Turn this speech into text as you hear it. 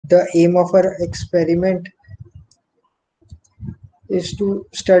the aim of our experiment is to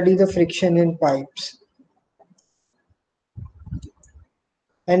study the friction in pipes.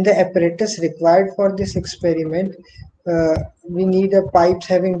 And the apparatus required for this experiment, we need a pipes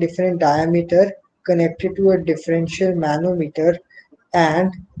having different diameter connected to a differential manometer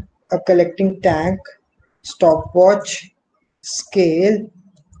and a collecting tank, stopwatch, scale,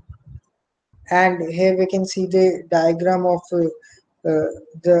 and here we can see the diagram of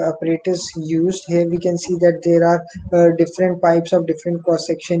the apparatus used. Here we can see that there are different pipes of different cross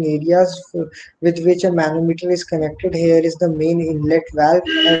section areas with which a manometer is connected. Here is the main inlet valve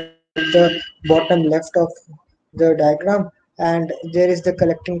at the bottom left of the diagram, and there is the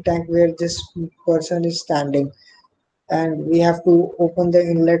collecting tank where this person is standing, and we have to open the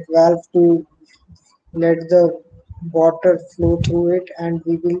inlet valve to let the water flow through it, and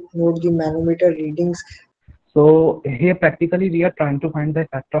we will note the manometer readings. So here practically we are trying to find the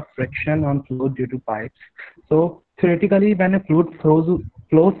effect of friction on flow due to pipes. So theoretically, when a fluid flows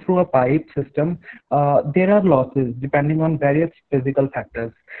through a pipe system, there are losses depending on various physical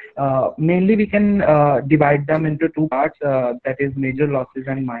factors. Mainly we can divide them into two parts, that is major losses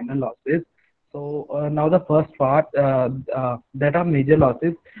and minor losses. So now the first part, that are major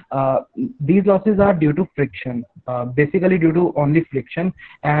losses. These losses are due to friction, basically due to only friction.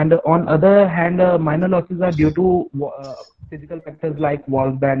 And on other hand, minor losses are due to physical factors like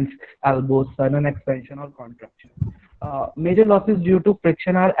wall bends, elbows, sudden expansion or contraction. Major losses due to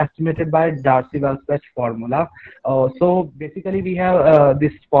friction are estimated by Darcy-Weisbach formula. So basically we have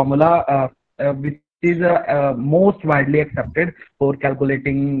this formula which is most widely accepted for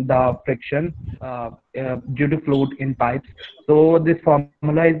calculating the friction due to fluid in pipes. So this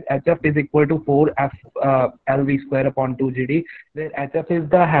formula is HF is equal to 4F LV square upon 2GD, where HF is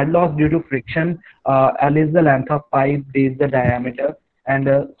the head loss due to friction, L is the length of pipe, D is the diameter, and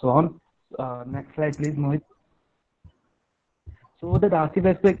so on. Next slide, please, Mohit. So the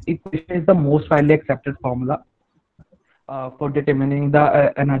Darcy-Weisbach equation is the most widely accepted formula for determining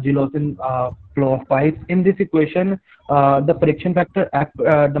the energy loss in flow of pipes. In this equation, the friction factor F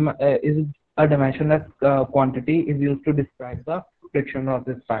is a dimensionless quantity is used to describe the friction of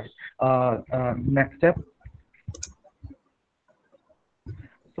this pipe. Next step.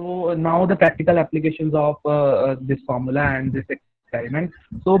 So now the practical applications of this formula and this experiment.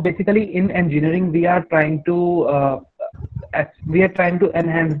 So basically in engineering, we are trying to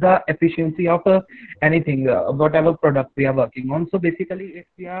enhance the efficiency of anything, whatever product we are working on. So basically, if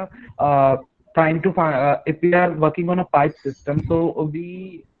we are trying to find, if we are working on a pipe system, so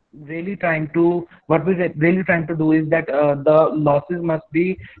we really trying to really trying to do is that the losses must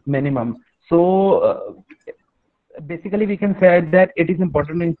be minimum. So basically we can say that it is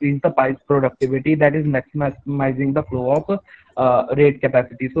important to increase the pipe's productivity, that is maximizing the flow of rate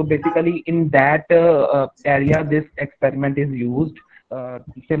capacity. So basically in that area this experiment is used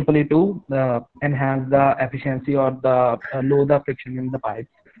simply to enhance the efficiency or the lower the friction in the pipes.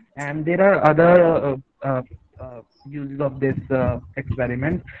 And there are other uses of this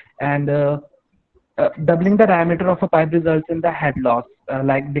experiment, and doubling the diameter of a pipe results in the head loss,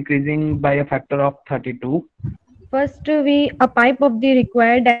 like decreasing by a factor of 32. First, a pipe of the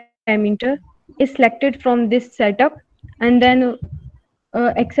required diameter is selected from this setup, and then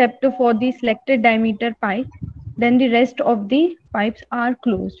except for the selected diameter pipe, then the rest of the pipes are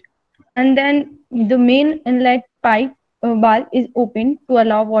closed. And then the main inlet pipe valve is open to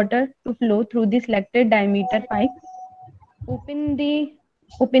allow water to flow through the selected diameter pipe. Open the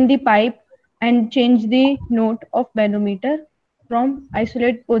pipe and change the note of manometer from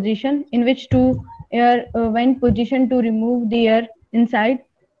isolate position in which to air when position to remove the air inside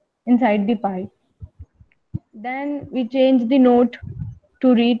the pipe. Then we change the note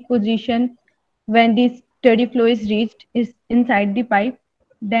to read position when the steady flow is reached is inside the pipe.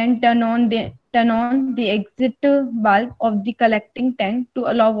 Then turn on the exit valve of the collecting tank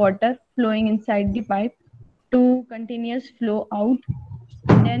to allow water flowing inside the pipe to continuous flow out.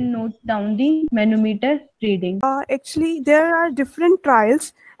 Then note down the manometer reading. Actually, there are different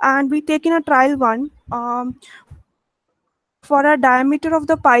trials, and we take in a trial one. For a diameter of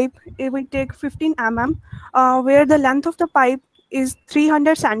the pipe, we take 15 mm, where the length of the pipe is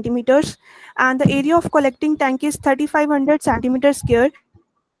 300 centimeters, and the area of collecting tank is 3500 centimeters square,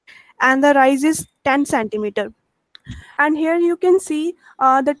 and the rise is 10 centimeter. And here you can see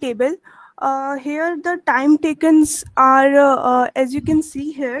the table. Here the time takens are, as you can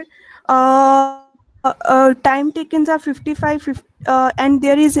see here, time takens are 55, and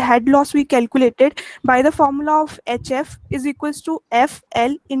there is head loss we calculated by the formula of HF is equals to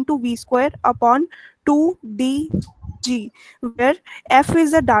FL into V square upon 2D G, where F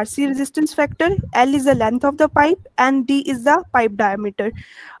is the Darcy resistance factor, L is the length of the pipe, and D is the pipe diameter.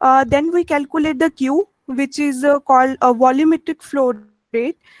 Then we calculate the Q, which is called a volumetric flow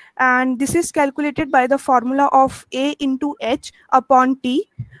rate, and this is calculated by the formula of A into H upon T.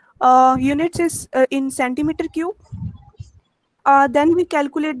 Units is in centimeter cube. Then we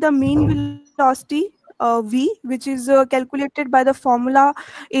calculate the mean velocity V, which is calculated by the formula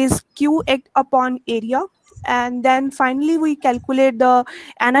is upon area. And then finally we calculate the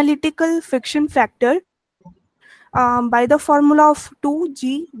analytical friction factor by the formula of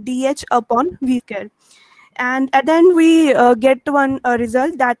 2G dH upon V square. And then we get one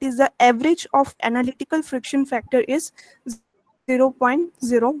result, that is the average of analytical friction factor is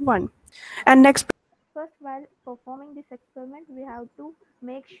 0.01. And next. First, while performing this experiment, we have to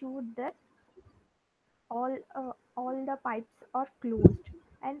make sure that all the pipes are closed,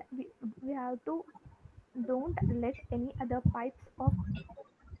 and we have to don't let any other pipes of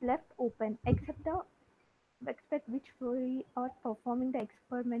left open except which we are performing the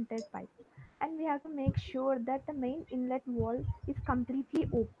experimented pipe. And we have to make sure that the main inlet wall is completely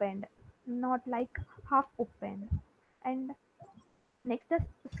opened, not like half opened. And next, the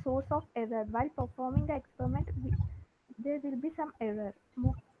source of error. While performing the experiment, there will be some error.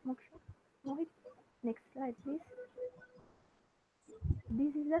 Moksha, Mohit, next slide, please.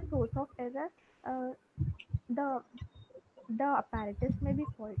 This is the source of error. Uh, the the apparatus may be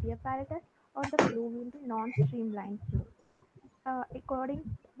faulty apparatus, or the flow will be non-streamlined flow.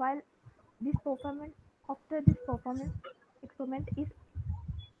 According while this performance after this performance experiment is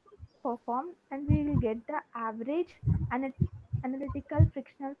performed, and we will get the average ana- analytical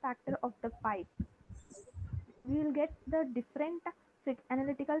frictional factor of the pipe. We will get the different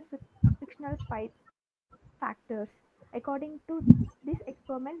analytical frictional pipe factors. According to this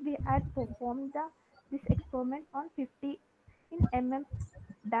experiment, we had performed this experiment on 50 in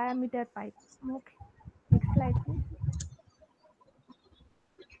diameter pipe. Okay. Next slide, please.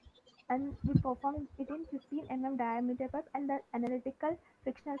 And we performed it in 15 diameter pipe, and the analytical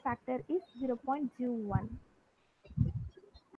frictional factor is 0.01.